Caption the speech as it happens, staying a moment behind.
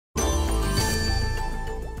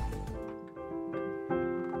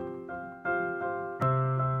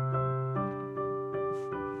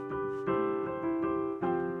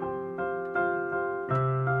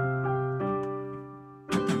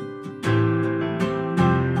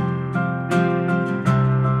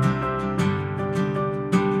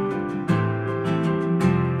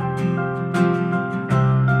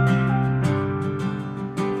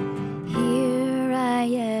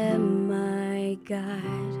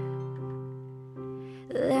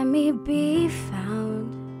Let me be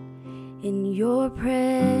found in your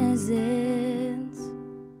presence.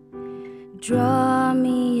 Draw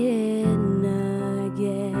me in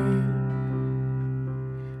again.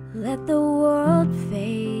 Let the world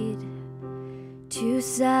fade to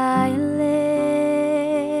silence.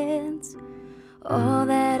 All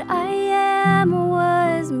that I am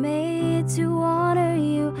was made to honor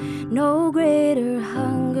you. No greater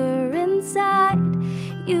hunger inside.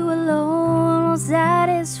 You alone will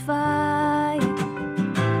satisfy.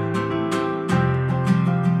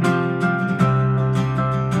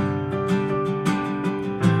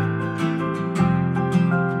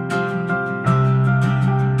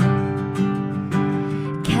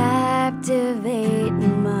 Captivate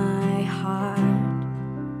my heart.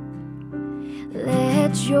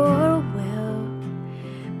 Let your will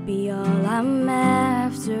be all I'm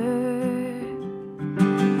after.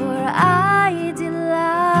 For I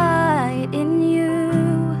delight in you.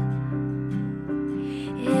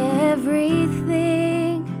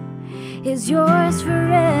 Everything is yours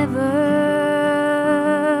forever.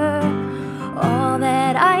 All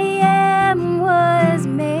that I am was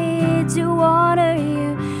made to honor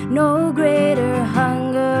you. No greater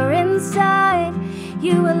hunger inside.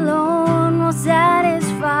 You alone will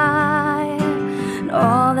satisfy.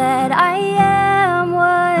 All that I am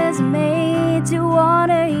was made to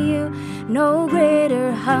honor you. No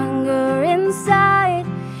greater hunger inside.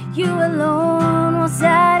 You alone will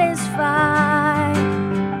satisfy.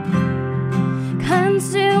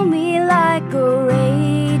 Consume me like a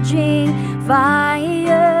raging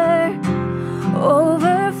fire.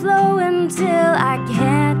 Overflow until I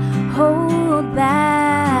can't hold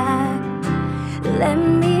back. Let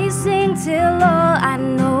me sing till all I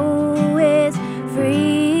know is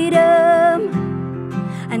freedom.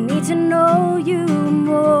 I need to know you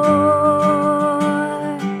more.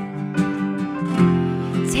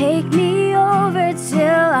 Take me over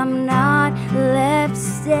till I'm not left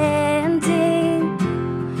standing.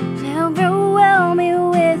 Overwhelm me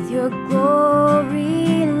with your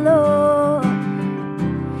glory, Lord.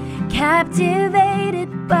 Captivated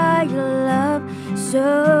by your love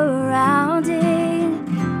surrounding.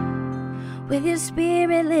 With your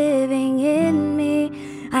spirit living in me,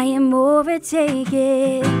 I am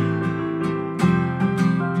overtaken.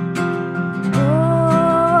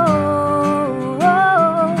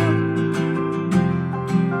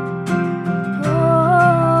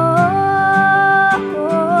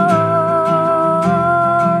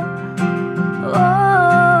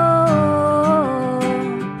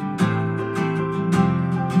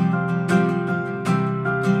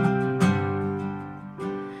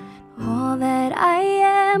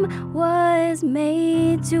 Was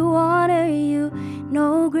made to honor you.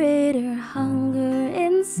 No greater hunger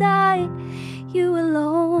inside. You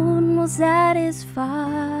alone will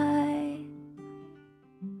satisfy.